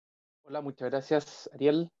Hola, muchas gracias,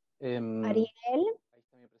 Ariel. Ariel, Ahí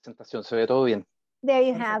está mi presentación, se ve todo bien. there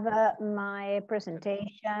you have my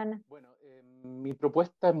presentation. Bueno, mi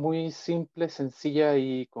propuesta es muy simple, sencilla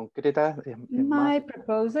y concreta. My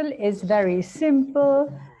proposal is very simple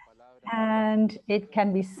and it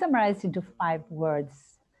can be summarized into 5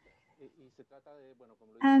 words.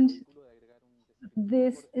 And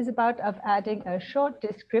this is about adding a short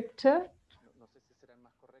descriptor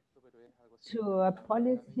to a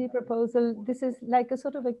policy proposal. This is like a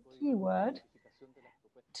sort of a keyword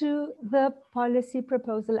to the policy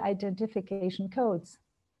proposal identification codes.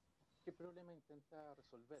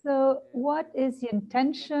 So what is the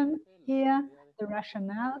intention here, the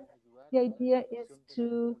rationale? The idea is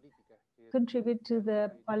to contribute to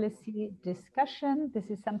the policy discussion. This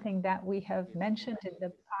is something that we have mentioned in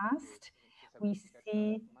the past. We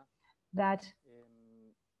see that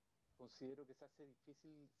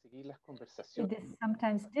it is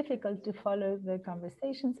sometimes difficult to follow the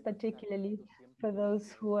conversations, particularly for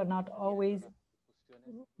those who are not always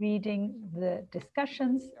reading the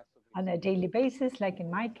discussions on a daily basis. Like in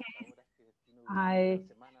my case, I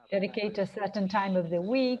dedicate a certain time of the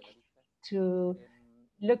week to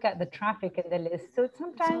look at the traffic in the list. So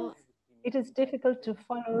sometimes it is difficult to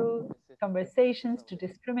follow conversations, to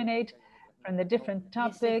discriminate from the different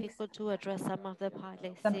topics. It's difficult to address some of the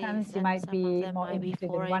policies. Sometimes you might be more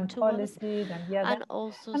interested in one policy than the other. And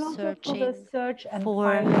also for the search and for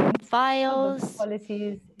finding files of the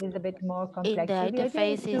policies is a bit more in complex. the So the idea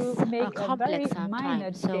interface is to make a very complex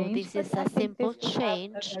minor sometimes. So change, this is but I a think simple this will have a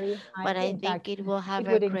change, very high but I impact. think it will have It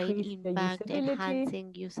a would great increase the impact, usability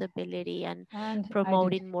enhancing usability and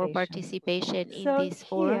promoting identification. more participation in So this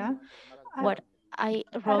forum. What I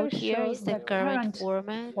wrote here is the current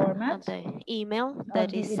format of the email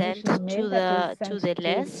that is sent to the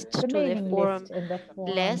list, to the forum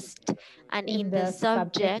list, and in the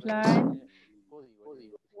subject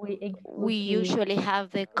we usually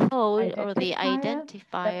have the code or the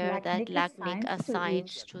identifier that LACNIC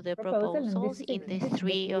assigns to the proposals in the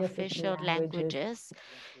 3 official languages.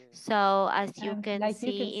 So as you can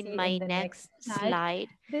see in my next slide,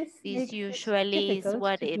 this usually is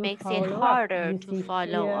what it makes it harder to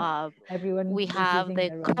follow up. We have the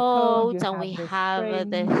codes and we have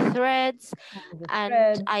the threads,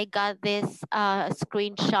 and I got this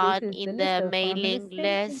screenshot in the mailing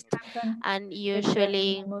list, and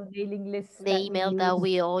usually the email that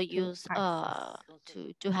we all use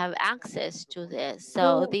to have access to this.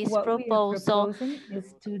 So this proposal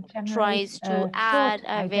tries to add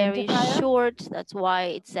a very short, that's why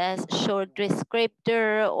it says short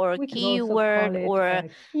descriptor or keyword or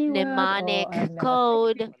mnemonic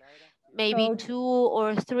code, maybe 2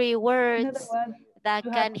 or 3 words that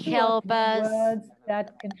can help us,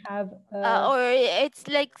 that can have or it's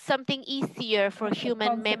like something easier for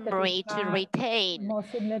human memory to retain.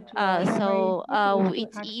 So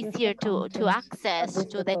it's easier to access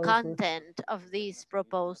to the content of this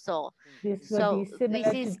proposal. So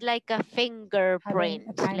this is like a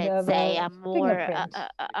fingerprint, let's say, a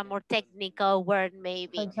more technical word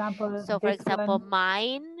maybe. So for example,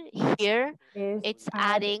 mine here, it's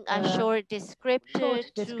adding a short descriptor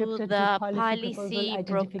to the policy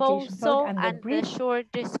proposal, and the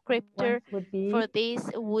short descriptor for this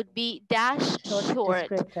would be dash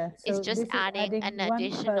short. It's just adding an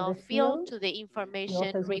additional field to the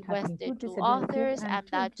information requested to authors, and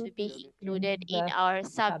that to be included in our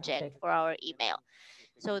subject for our email.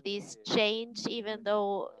 So this change, even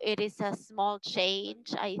though it is a small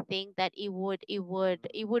change, I think that it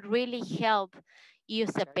would really help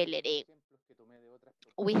usability.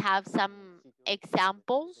 We have some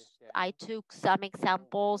examples. I took some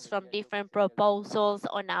examples from different proposals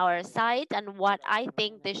on our site and what I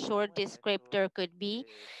think the short descriptor could be.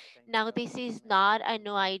 Now, this is not a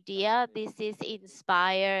new idea. This is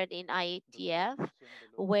inspired in IETF,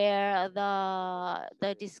 where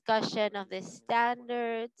the discussion of the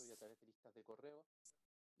standards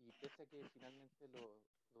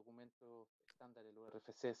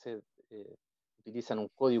utilizan un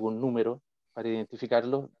código, un número para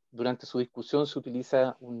identificarlos. Durante su discusión se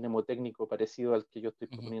utiliza un mnemotécnico parecido al que yo estoy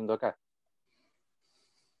proponiendo acá.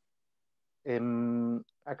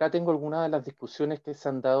 Acá tengo algunas de las discusiones que se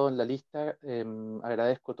han dado en la lista.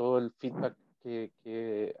 Agradezco todo el feedback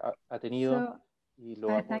que ha tenido. Y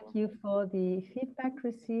I thank you for the feedback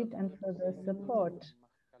received and for the support.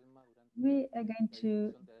 We are going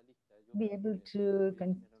to be able to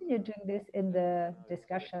continue doing this in the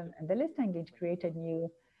discussion and the list. I'm going to create a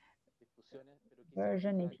new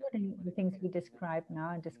version, including the things we describe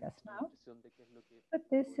now and discuss now. But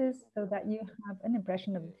this is so that you have an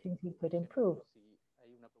impression of the things we could improve.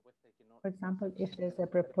 For example, if there's a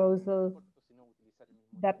proposal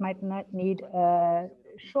that might not need a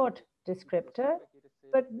short descriptor,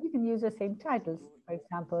 but we can use the same titles, for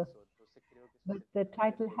example. But the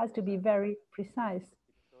title has to be very precise.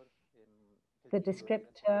 The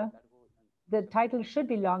descriptor, the title should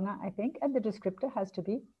be longer, I think, and the descriptor has to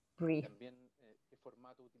be brief.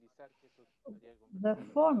 The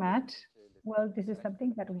format, well, this is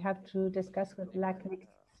something that we have to discuss with LAC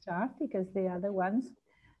staff because they are the ones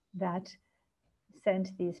that sent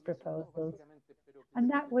these proposals. And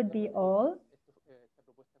that would be all.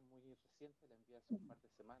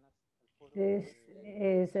 This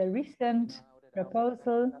is a recent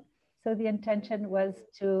proposal, so the intention was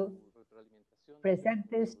to present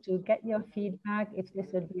this, to get your feedback, if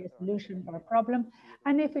this would be a solution or a problem.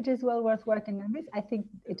 And if it is well worth working on this, I think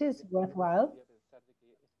it is worthwhile.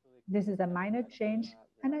 This is a minor change,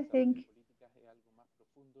 and I think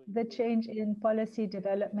the change in policy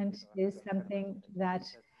development is something that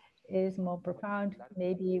is more profound.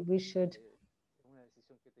 Maybe we should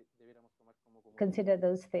consider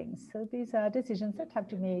those things. So these are decisions that have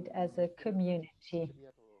to be made as a community.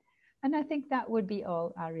 And I think that would be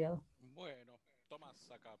all, Ariel.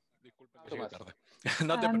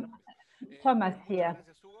 Thomas here.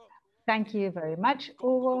 Thank you very much,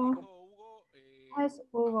 Hugo. As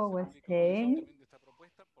Hugo was saying,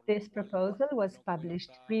 this proposal was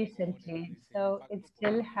published recently, so it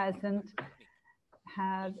still hasn't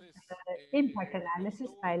had impact analysis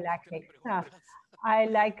by LAC staff. I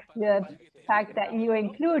like the fact that you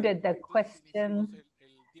included the question.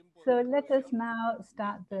 So let us now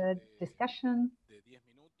start the discussion,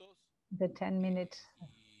 the 10-minute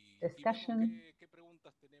discussion,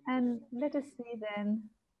 and let us see then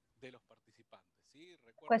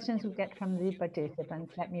questions we get from the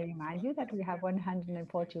participants. Let me remind you that we have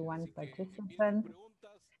 141 participants.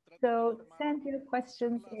 So send your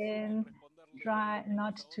questions in, try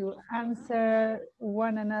not to answer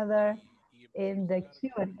one another in the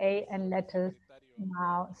Q&A, and let us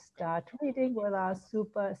now start reading with our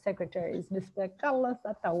super secretaries, Mr. Carlos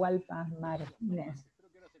Atahualpa Martinez.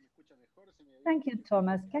 Thank you,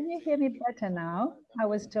 Thomas. Can you hear me better now? I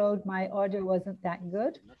was told my audio wasn't that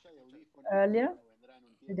good earlier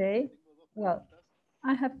today. Well,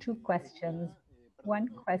 I have two questions. One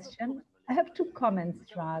question, I have two comments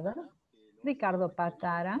rather. Ricardo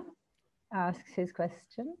Patara asks his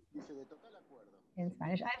question in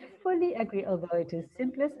Spanish. I fully agree, although it is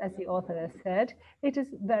simplest, as the author has said, it is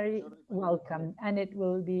very welcome and it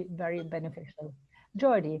will be very beneficial.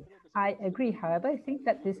 Jordi, I agree, however, I think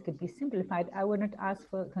that this could be simplified. I would not ask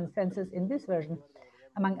for consensus in this version.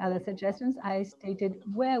 Among other suggestions, I stated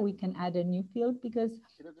where we can add a new field because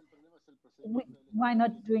why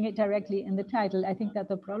not doing it directly in the title? I think that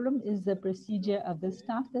the problem is the procedure of the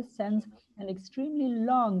staff that sends an extremely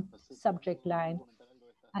long subject line,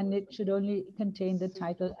 and it should only contain the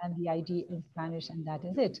title and the ID in Spanish, and that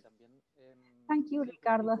is it. Thank you,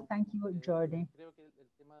 Ricardo. Thank you, Jordi.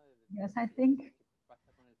 Yes, I think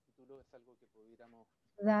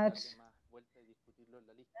that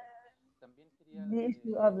the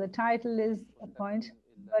issue of the title is a point,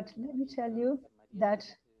 but let me tell you that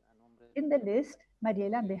in the list,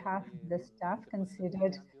 Mariela, on behalf of the staff,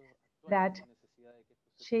 considered that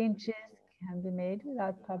changes can be made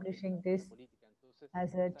without publishing this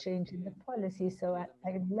as a change in the policy. So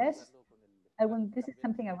this is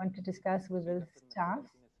something I want to discuss with the staff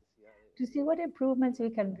to see what improvements we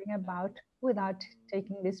can bring about without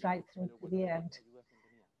taking this right through to the end.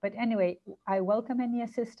 But anyway, I welcome any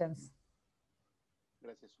assistance.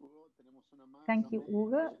 Thank you,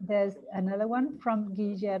 Hugo. There's another one from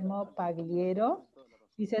Guillermo Pagliero.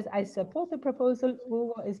 He says, I support the proposal.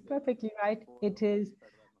 Hugo is perfectly right. It is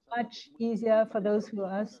much easier for those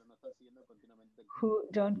who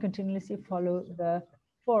don't continuously follow the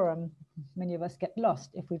forum. Many of us get lost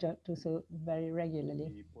if we don't do so very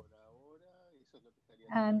regularly.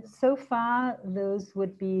 And so far, those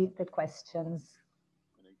would be the questions.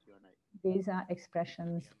 These are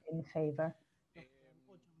expressions in favor.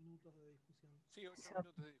 So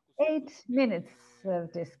 8 minutes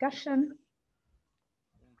of discussion.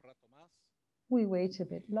 We wait a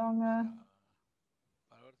bit longer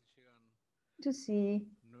to see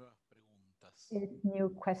if new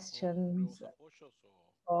questions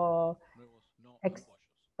or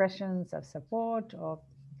expressions of support or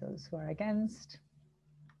those who are against.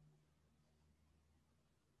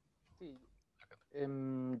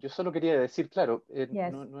 Yo solo quería decir, claro,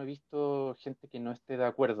 no he visto gente que no esté de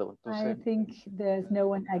acuerdo. Entonces, I think there's no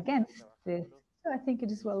one against this. So I think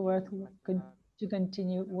it is well worth to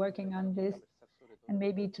continue working on this and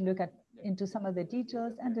maybe to look into some of the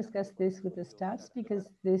details and discuss this with the staffs, because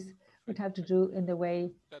this would have to do in the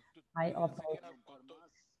way I operate.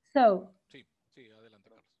 So,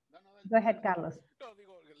 go ahead, Carlos.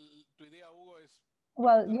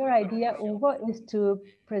 Well, your idea, Hugo, is to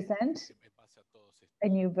present a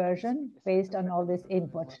new version based on all this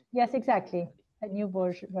input. Yes, exactly. A new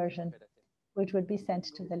version, which would be sent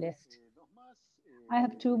to the list. I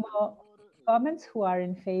have two more comments who are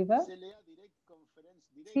in favor.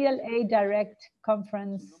 CLA Direct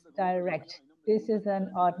Conference Direct. This is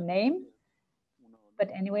an odd name, but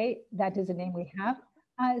anyway, that is a name we have.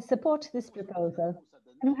 I support this proposal.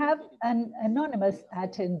 And we have an anonymous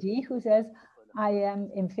attendee who says, I am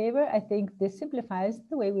in favor. I think this simplifies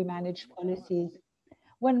the way we manage policies.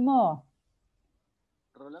 One more.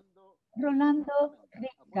 Rolando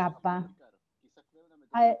Rigapa.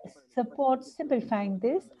 I support simplifying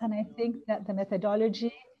this, and I think that the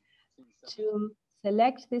methodology to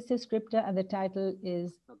select this descriptor and the title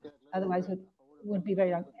is otherwise would be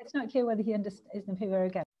very long. It's not clear whether he is in favor or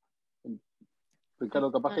against.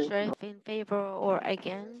 Not sure if in favor or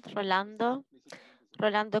against.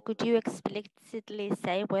 Rolando, could you explicitly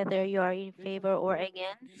say whether you are in favor or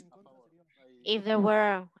against? If there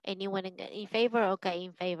were anyone in favor, okay,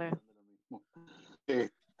 in favor.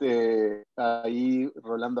 Ahí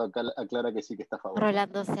Rolando aclara que sí que está a favor.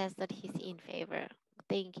 Rolando says that he's in favor.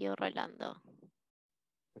 Thank you, Rolando.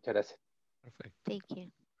 Muchas gracias. Perfecto. Thank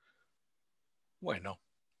you. Bueno,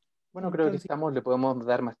 creo que le podemos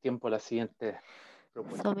dar más tiempo a la siguiente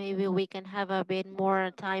propuesta. So maybe we can have a bit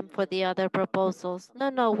more time for the other proposals.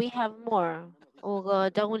 No, we have more. Hugo,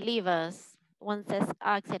 don't leave us. One says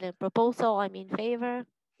excellent proposal, I'm in favor.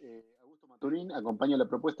 Maturín acompaña la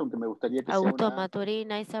propuesta, aunque me gustaría que Augusto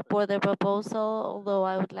Maturín, I support the proposal, although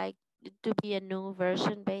I would like it to be a new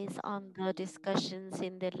version based on the discussions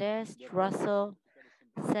in the list. Russell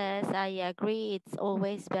says, I agree, it's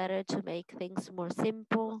always better to make things more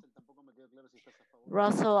simple.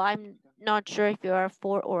 Russell, I'm not sure if you are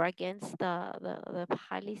for or against the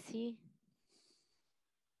policy.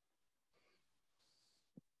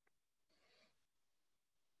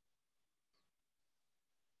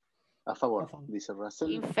 A favor, dice Russell.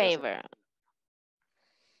 In favor.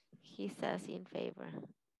 He says in favor.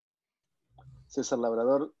 César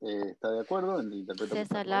Labrador está de acuerdo en interpretar.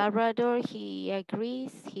 César Labrador, he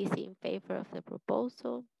agrees. He's in favor of the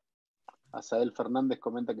proposal. Asael Fernández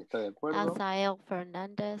comenta que está de acuerdo. Asael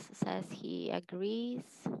Fernández says he agrees.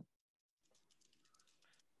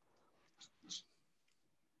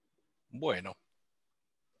 bueno.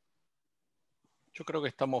 Yo creo que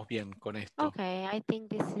estamos bien con esto. Okay, I think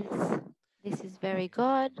this is very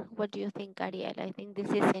good. What do you think, Ariel? I think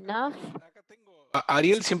this is enough.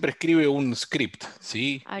 Ariel siempre escribe un script,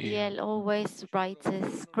 ¿sí? Ariel always writes a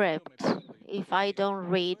script. If I don't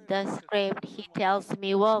read the script, he tells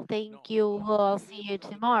me, well, thank you, I'll see you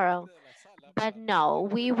tomorrow. But no,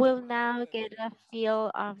 we will now get a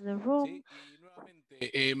feel of the room.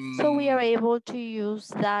 So we are able to use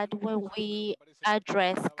that when we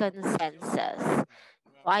address consensus.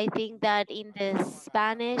 I think that in the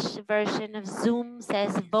Spanish version of Zoom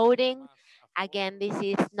says voting. Again, this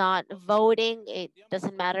is not voting. It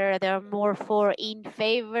doesn't matter. There are more for in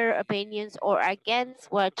favor opinions or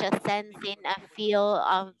against. We're just sensing a feel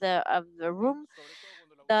of the room.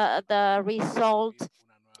 The result,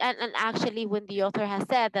 and actually when the author has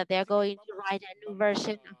said that they're going to write a new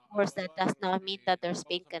version, of course, that does not mean that there's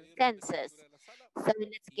been consensus. So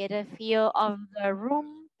let's get a feel of the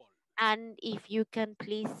room. And if you can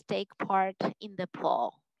please take part in the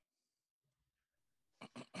poll.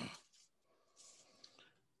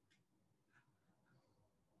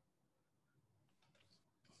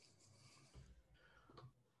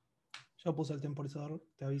 Ya puse el temporizador,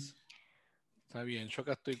 te aviso. Está bien, yo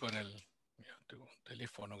acá estoy con el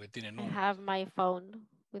teléfono que tiene I have my phone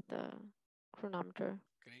with the chronometer.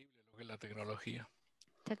 Increíble lo que es la tecnología.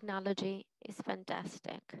 Technology is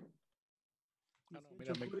fantastic. No,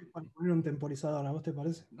 mira, Para poner un temporizador, ¿a vos te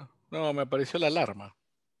parece? No, me apareció la alarma.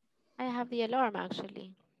 I have the alarm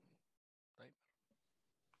actually.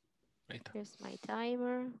 Ahí está. Here's my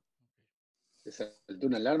timer. ¿Te saltó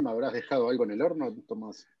una alarma? ¿Habrás dejado algo en el horno,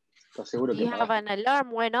 Tomás? ¿Estás seguro que You have an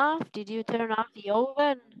alarm went off? Did you turn off the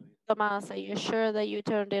oven? Tomás, are you sure that you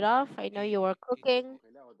turned it off? I know you were cooking.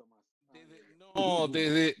 No,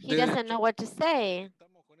 He doesn't know what to say.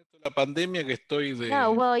 Estamos con esto de la pandemia que estoy de...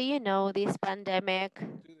 No, well, you know, this pandemic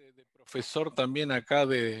de profesor también acá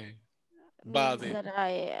de... means that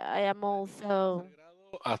I am also,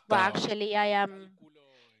 well, hasta actually, I am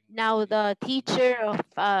now the teacher of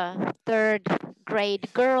a third grade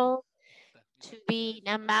girl to be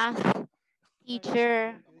a math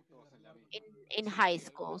teacher in high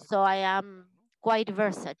school. So I am quite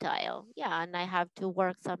versatile. Yeah, and I have to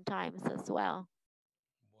work sometimes as well.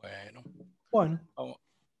 Bueno. Bueno.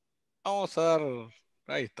 Vamos a dar,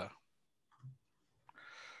 ahí está.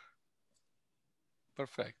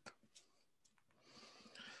 Perfecto.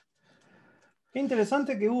 Qué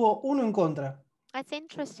interesante que hubo uno en contra. It's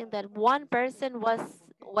interesting that one person was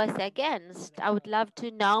against. I would love to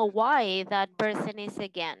know why that person is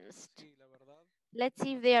against. Let's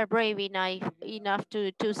see if they are brave enough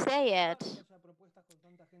to say it.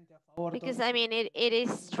 Because I mean, it is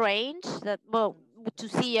strange that, well, to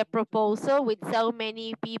see a proposal with so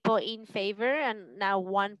many people in favor and now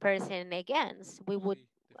one person against. We would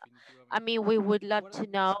love to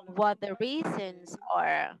know what the reasons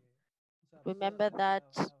are. Remember that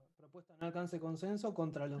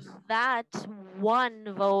that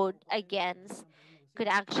one vote against could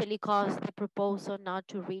actually cause the proposal not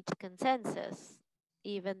to reach consensus,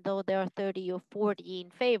 even though there are 30 or 40 in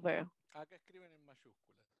favor.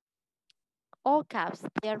 All caps,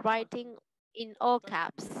 they are writing in all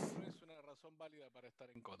caps.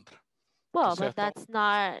 Well, but that's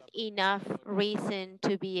not enough reason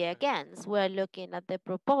to be against. We're looking at the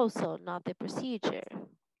proposal, not the procedure.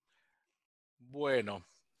 Bueno,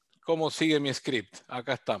 ¿cómo sigue mi script?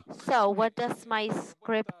 Acá está. So what does my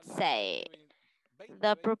script say?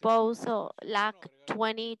 The proposal LAC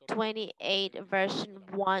 2028 version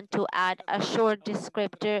 1 to add a short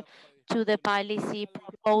descriptor to the policy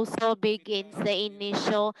proposal begins the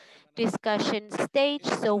initial discussion stage.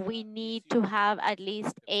 So we need to have at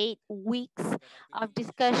least 8 weeks of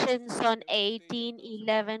discussions on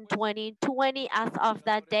 18/11/2020 as of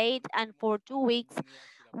that date. And for 2 weeks,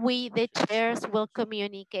 we, the chairs, will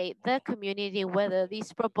communicate the community whether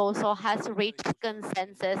this proposal has reached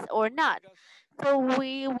consensus or not. So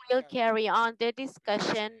we will carry on the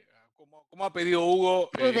discussion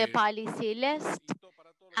through the policy list.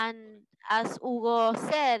 And as Hugo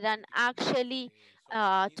said, and actually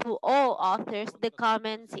to all authors, the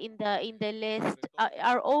comments in the list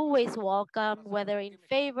are always welcome, whether in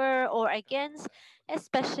favor or against,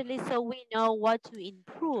 especially so we know what to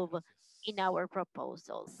improve in our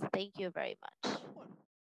proposals. Thank you very much.